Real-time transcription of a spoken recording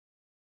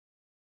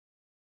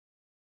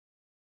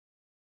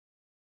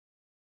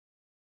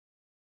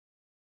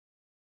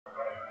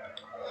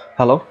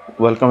Hello,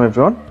 welcome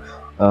everyone.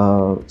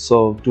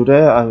 So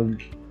today I will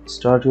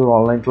start your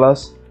online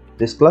class.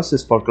 This class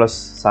is for class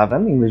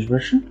 7 English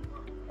version.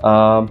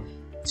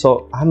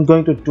 So I'm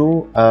going to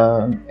do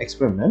an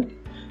experiment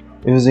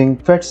using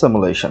Phet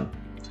simulation.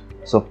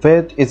 So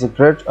Phet is a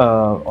great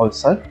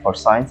website for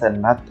science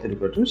and math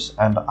educators,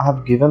 and I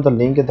have given the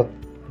link in the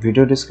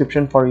video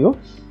description for you.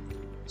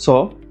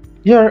 So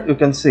here you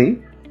can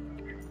see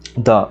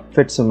the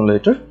Phet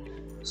simulator.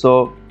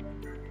 So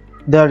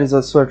there is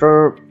a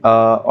sweater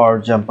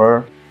or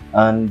jumper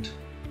and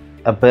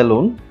a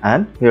balloon,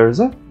 and here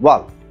is a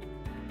wall.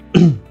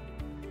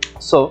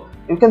 So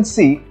you can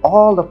see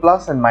all the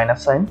plus and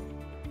minus signs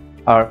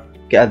are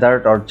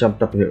gathered or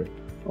jumped up here.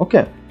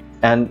 Okay,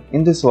 and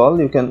in this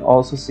wall you can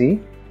also see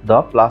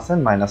the plus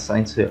and minus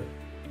signs here.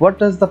 What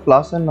does the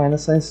plus and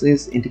minus signs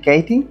is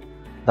indicating?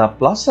 The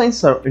plus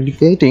signs are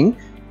indicating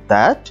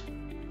that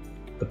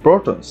the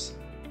protons.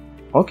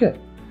 Okay,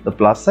 the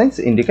plus signs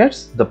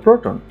indicates the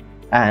proton,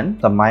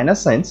 and the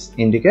minus signs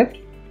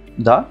indicate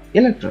the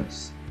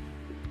electrons.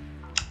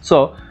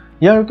 So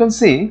here you can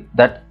see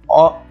that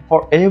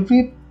for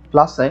every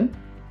plus sign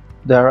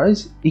there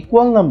is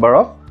equal number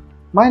of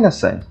minus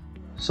signs.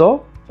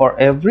 So for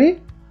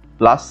every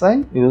plus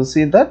sign you will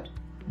see that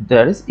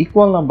there is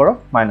equal number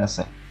of minus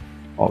sign.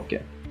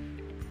 Okay,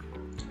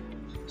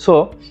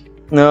 so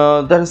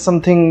there is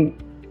something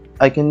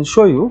I can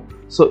show you.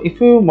 So if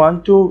you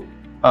want to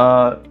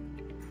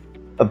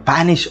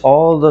banish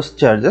all those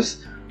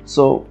charges,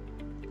 so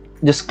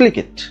just click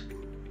it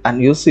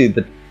and you see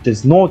that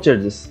there's no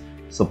charges.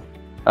 So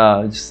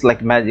just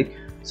like magic.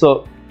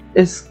 So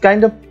it's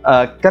kind of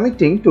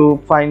connecting to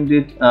find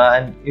it,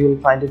 and you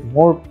will find it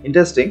more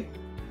interesting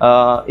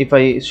if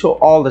I show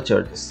all the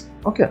charges.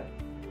 Okay,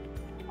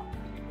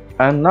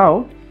 and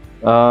now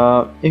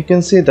you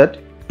can see that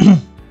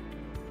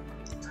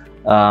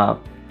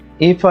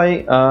if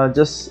I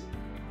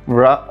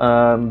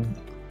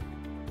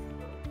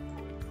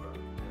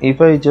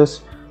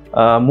just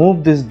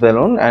move this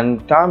balloon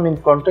and come in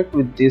contact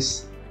with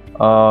this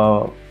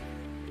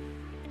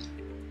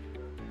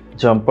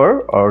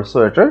jumper or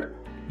sweater,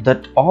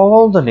 that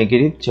all the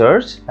negative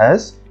charge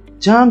has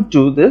jumped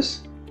to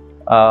this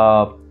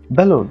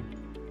balloon.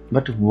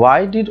 But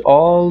why did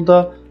all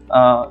the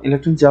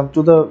electrons jump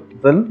to the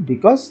balloon?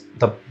 Because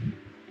the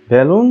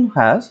balloon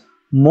has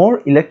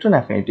more electron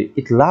affinity.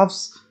 It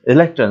loves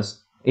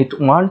electrons. It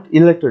wants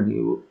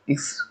electron.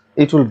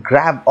 It will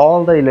grab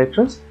all the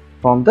electrons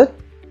from the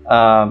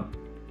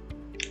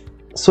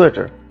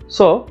sweater.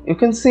 So you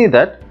can see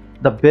that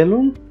the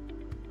balloon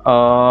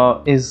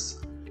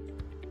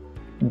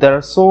there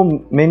are so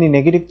many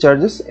negative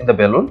charges in the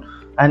balloon,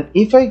 and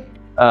if I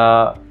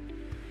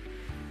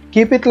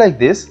keep it like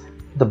this,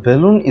 the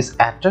balloon is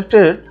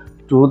attracted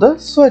to the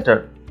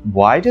sweater.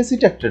 Why does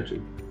it attract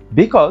it?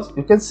 Because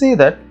you can see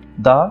that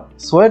the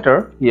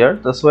sweater here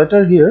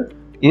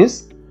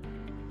is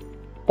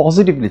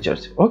positively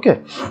charged.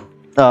 Okay,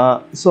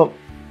 so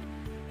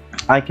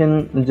I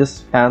can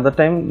just another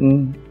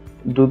time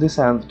do this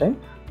another time.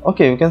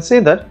 Okay, you can see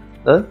that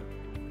the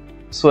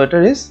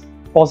sweater is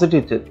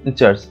positive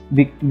charge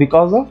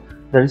because of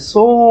there is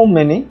so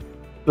many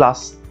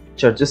plus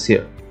charges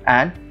here,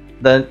 and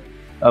the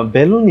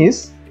balloon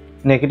is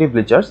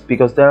negatively charged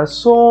because there are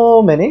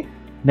so many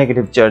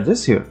negative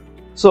charges here.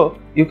 So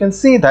you can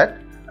see that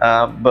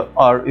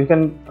or you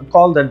can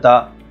call that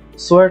the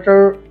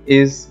sweater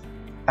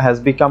has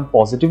become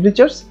positively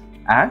charged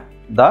and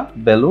the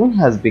balloon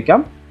has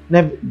become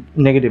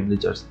negatively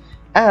charged.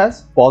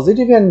 As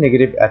positive and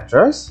negative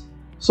attracts,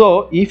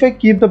 so if I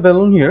keep the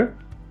balloon here,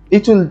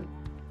 it will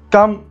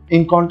come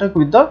in contact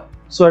with the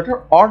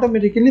sweater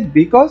automatically,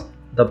 because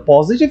the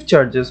positive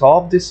charges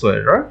of this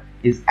sweater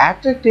is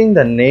attracting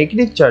the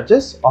negative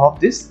charges of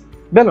this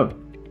balloon.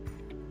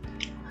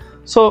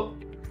 So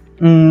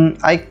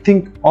I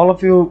think all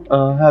of you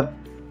have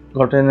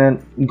got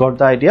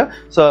the idea.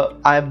 So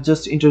I have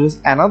just introduced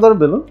another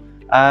balloon,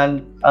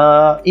 and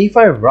if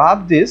I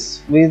rub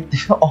this with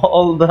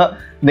all the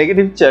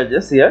negative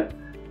charges here,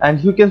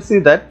 and you can see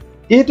that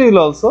it will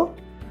also,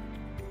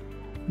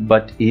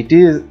 but it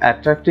is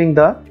attracting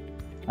the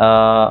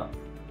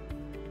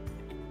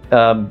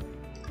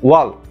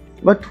wall.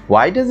 But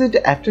why does it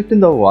attract in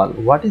the wall?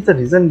 What is the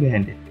reason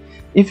behind it?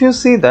 If you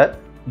see that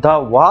the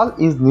wall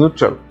is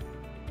neutral,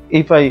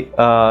 if I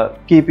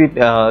keep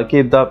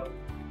the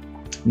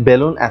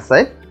balloon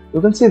aside,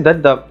 you can see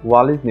that the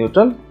wall is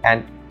neutral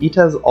and it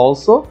has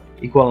also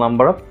equal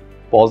number of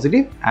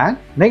positive and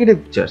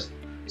negative charge.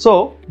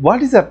 So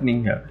what is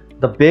happening here?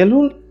 The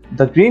balloon,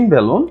 the green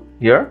balloon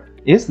here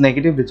is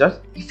negatively charged.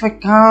 If I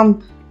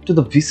come to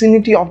the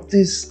vicinity of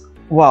this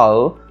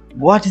wall,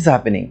 what is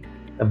happening?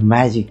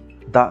 Magic.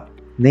 The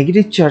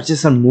negative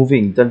charges are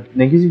moving. The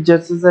negative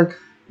charges are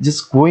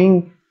just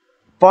going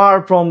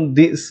far from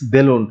this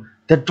balloon.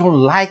 They don't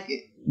like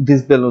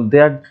this balloon. They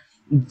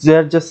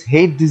are just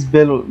hate this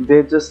balloon.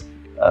 They're just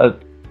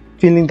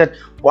feeling that,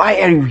 why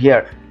are you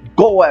here?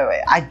 Go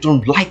away. I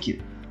don't like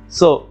it.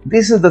 So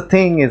this is the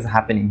thing is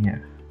happening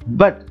here.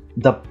 But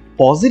the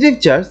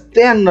positive charge,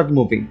 they are not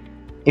moving.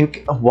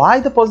 why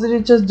the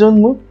positive charge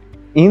don't move?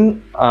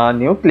 In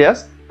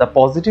nucleus, the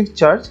positive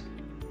charge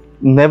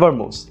never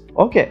moves.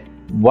 Okay,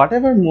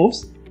 whatever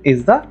moves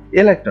is the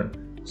electron.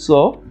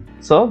 So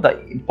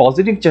the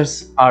positive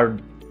charges are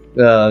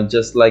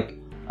just like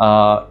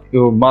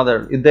your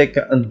mother. They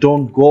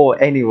don't go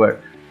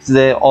anywhere.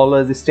 They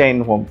always stay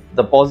in home.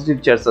 The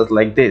positive charges are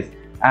like this,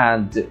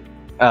 and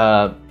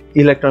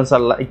electrons are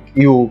like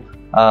you,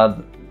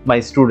 my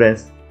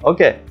students.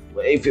 Okay,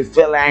 if you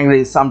feel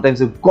angry,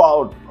 sometimes you go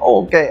out.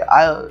 Okay,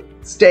 I'll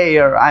stay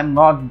here, I'm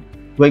not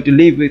going to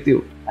live with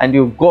you, and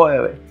you go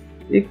away.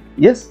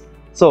 Yes.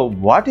 So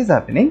what is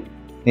happening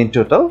in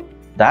total,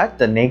 that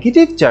the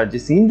negative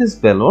charges in this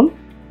balloon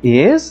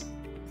is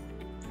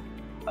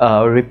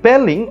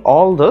repelling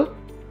all the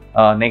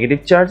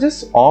negative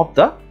charges of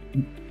the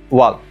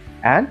wall,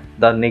 and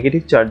the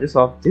negative charges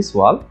of this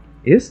wall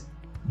is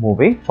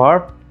moving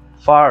far.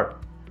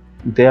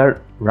 They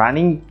are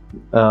running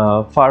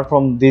far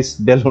from this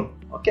balloon.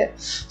 Okay,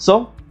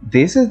 so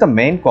this is the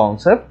main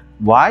concept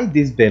why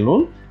this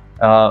balloon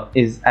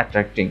is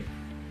attracting.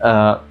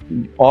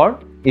 Or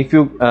if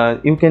you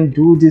you can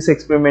do this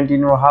experiment in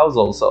your house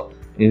also.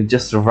 You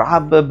just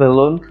rub a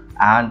balloon,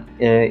 and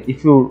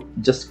if you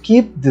just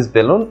keep this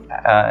balloon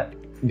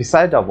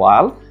beside a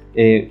wall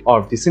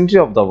or vicinity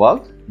of the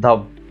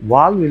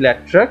wall will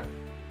attract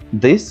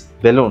this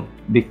balloon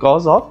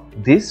because of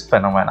this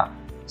phenomena.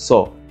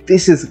 So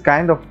this is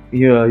kind of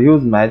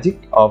huge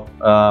magic of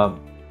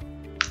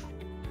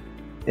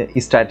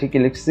static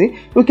electricity.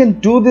 You can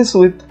do this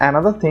with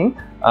another thing.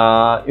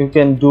 You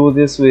can do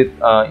this with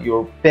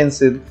your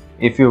pencil.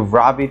 If you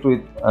rub it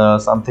with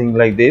something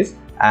like this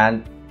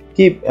and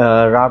keep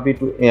rub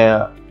it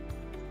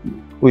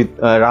with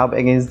rub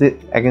against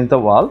the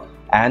wall,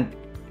 and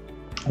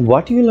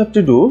what you will have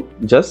to do,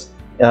 just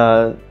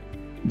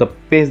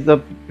paste the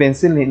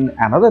pencil in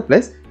another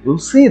place, you'll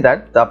see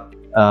that the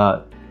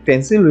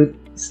pencil will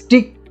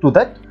stick to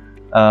that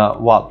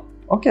wall.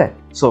 Okay,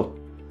 so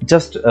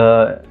just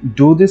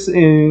do this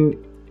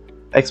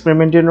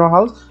experiment in your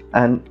house,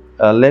 and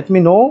let me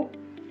know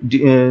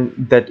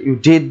that you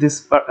did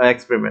this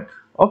experiment.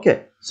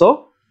 Okay,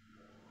 so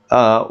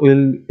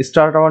we'll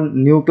start our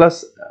new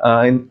class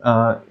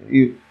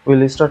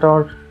we'll start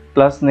our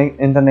class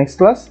in the next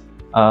class.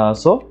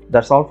 So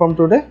that's all from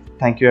today.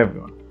 Thank you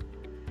everyone.